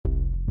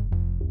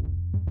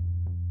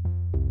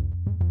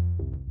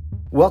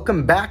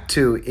Welcome back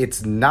to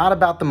It's Not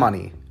About the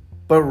Money,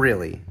 but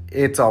really,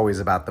 it's always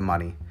about the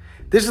money.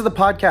 This is the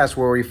podcast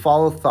where we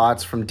follow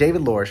thoughts from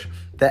David Lorsch,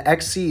 the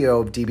ex-CEO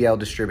of DBL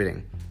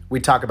Distributing. We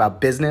talk about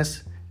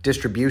business,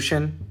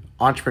 distribution,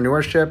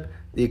 entrepreneurship,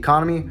 the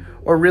economy,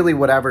 or really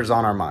whatever's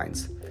on our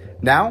minds.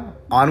 Now,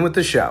 on with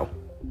the show.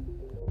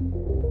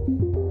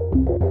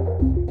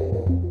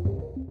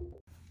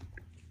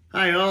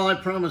 Hi all, I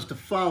promised to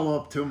follow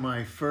up to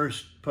my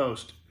first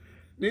post.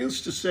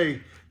 Needless to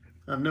say,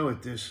 I'm new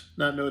at this.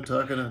 Not new at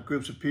talking to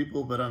groups of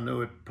people, but I'm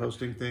new at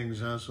posting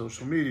things on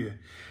social media.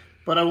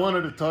 But I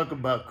wanted to talk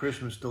about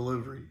Christmas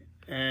delivery,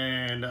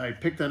 and I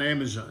picked on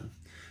Amazon.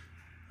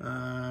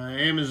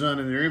 Amazon,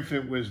 in their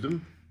infinite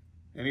wisdom,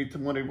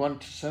 anyone who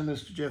wanted to send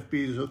this to Jeff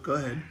Bezos, go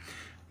ahead.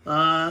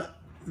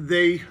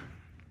 They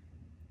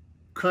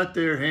cut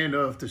their hand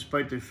off to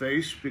spite their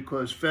face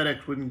because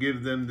FedEx wouldn't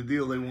give them the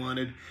deal they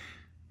wanted.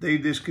 They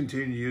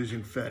discontinued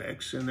using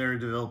FedEx, and they're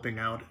developing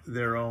out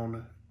their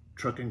own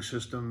trucking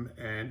system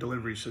and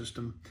delivery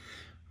system.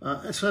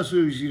 It's not so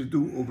easy to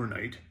do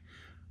overnight,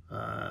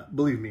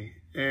 believe me.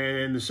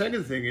 And the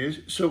second thing is,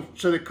 so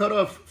they cut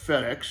off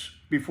FedEx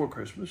before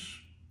Christmas.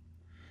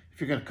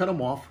 If you're going to cut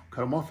them off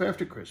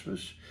after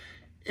Christmas.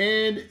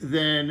 And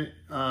then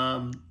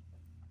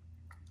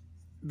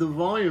the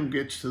volume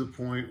gets to the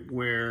point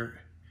where,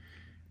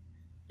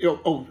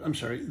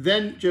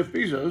 then Jeff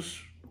Bezos,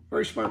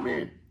 very smart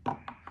man,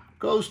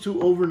 goes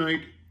to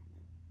overnight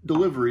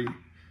delivery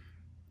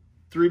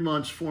 3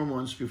 months, 4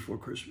 months before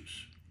Christmas.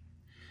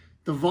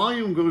 The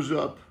volume goes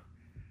up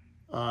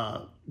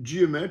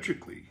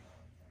geometrically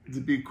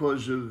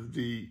because of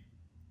the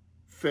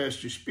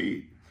faster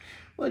speed.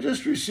 Well, I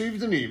just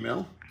received an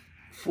email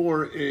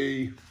for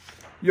a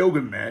yoga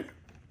mat.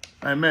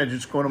 I imagine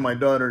it's going to my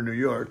daughter in New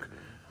York.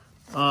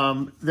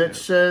 That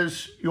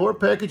says, your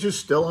package is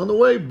still on the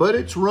way, but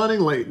it's running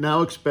late.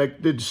 Now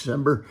expected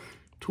December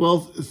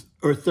 12th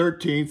or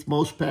 13th.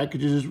 Most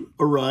packages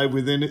arrive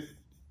within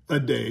a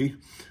day.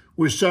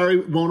 We're sorry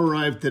it won't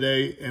arrive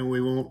today, and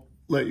we won't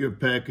let your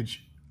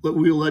package.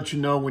 We'll let you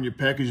know when your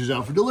package is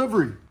out for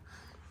delivery.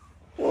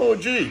 Oh,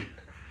 gee,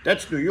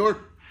 that's New York.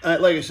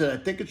 Like I said,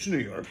 I think it's New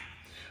York.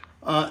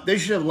 They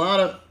should have a lot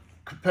of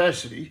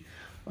capacity.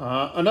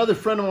 Another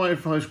friend of mine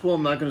from high school,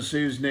 I'm not going to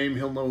say his name,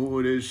 he'll know who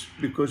it is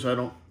because I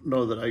don't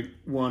know that I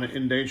want to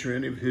endanger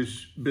any of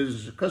his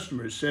business or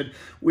customers, said,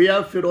 we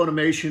outfit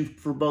automation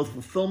for both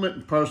fulfillment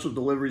and parcel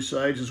delivery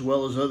sides as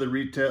well as other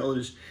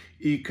retailers,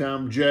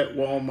 Ecom, Jet,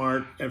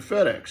 Walmart, and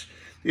FedEx.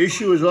 The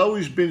issue has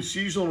always been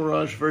seasonal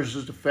rush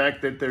versus the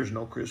fact that there's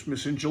no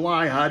Christmas in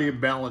July. How do you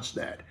balance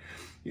that?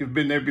 You've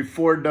been there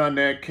before, done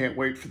that, can't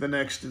wait for the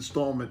next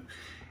installment.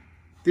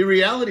 The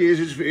reality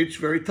is it's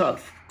very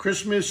tough.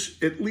 Christmas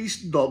at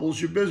least doubles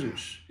your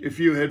business. If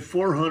you had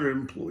 400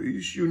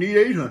 employees, you need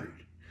 800.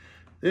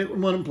 The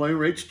unemployment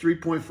rate's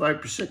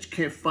 3.5%. You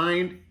can't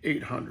find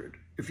 800.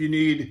 If you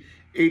need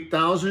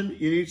 8,000,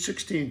 you need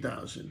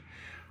 16,000.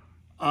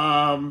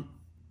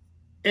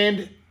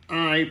 And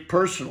I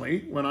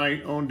personally, when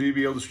I owned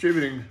DBL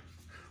Distributing,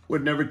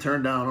 would never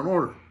turn down an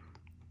order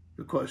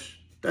because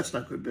that's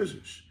not good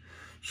business.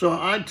 So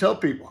I'd tell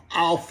people,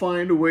 I'll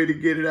find a way to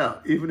get it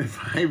out. Even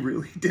if I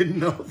really didn't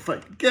know if I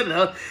could get it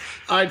out,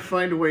 I'd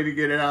find a way to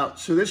get it out.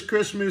 So this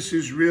Christmas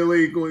is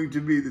really going to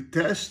be the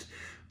test.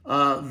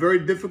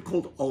 Very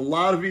difficult. A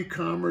lot of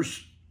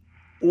e-commerce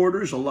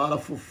orders, a lot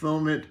of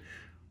fulfillment.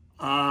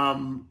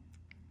 I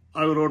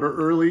would order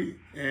early,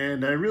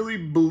 and I really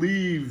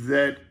believe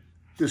that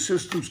the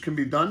systems can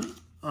be done.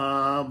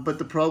 But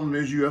the problem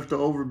is you have to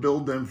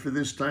overbuild them for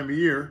this time of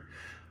year.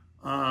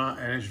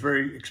 And it's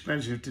very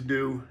expensive to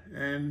do.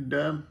 And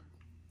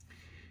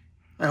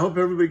I hope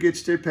everybody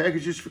gets their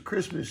packages for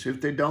Christmas.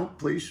 If they don't,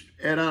 please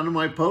add on to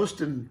my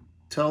post and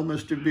tell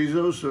Mr.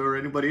 Bezos or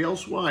anybody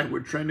else why.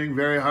 We're trending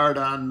very hard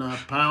on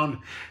pound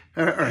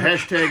or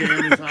hashtag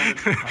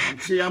Amazon.com.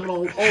 See, I'm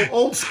an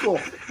old school.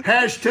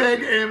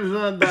 Hashtag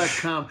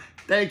Amazon.com.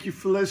 Thank you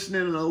for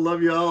listening, and I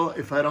love you all.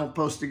 If I don't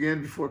post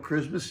again before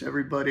Christmas,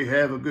 everybody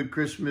have a good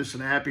Christmas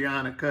and a happy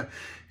Hanukkah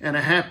and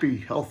a happy,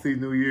 healthy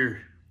New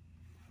Year.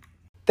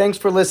 Thanks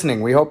for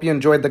listening. We hope you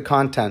enjoyed the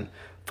content.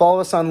 Follow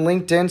us on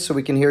LinkedIn so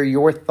we can hear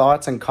your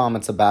thoughts and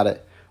comments about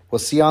it. We'll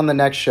see you on the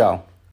next show.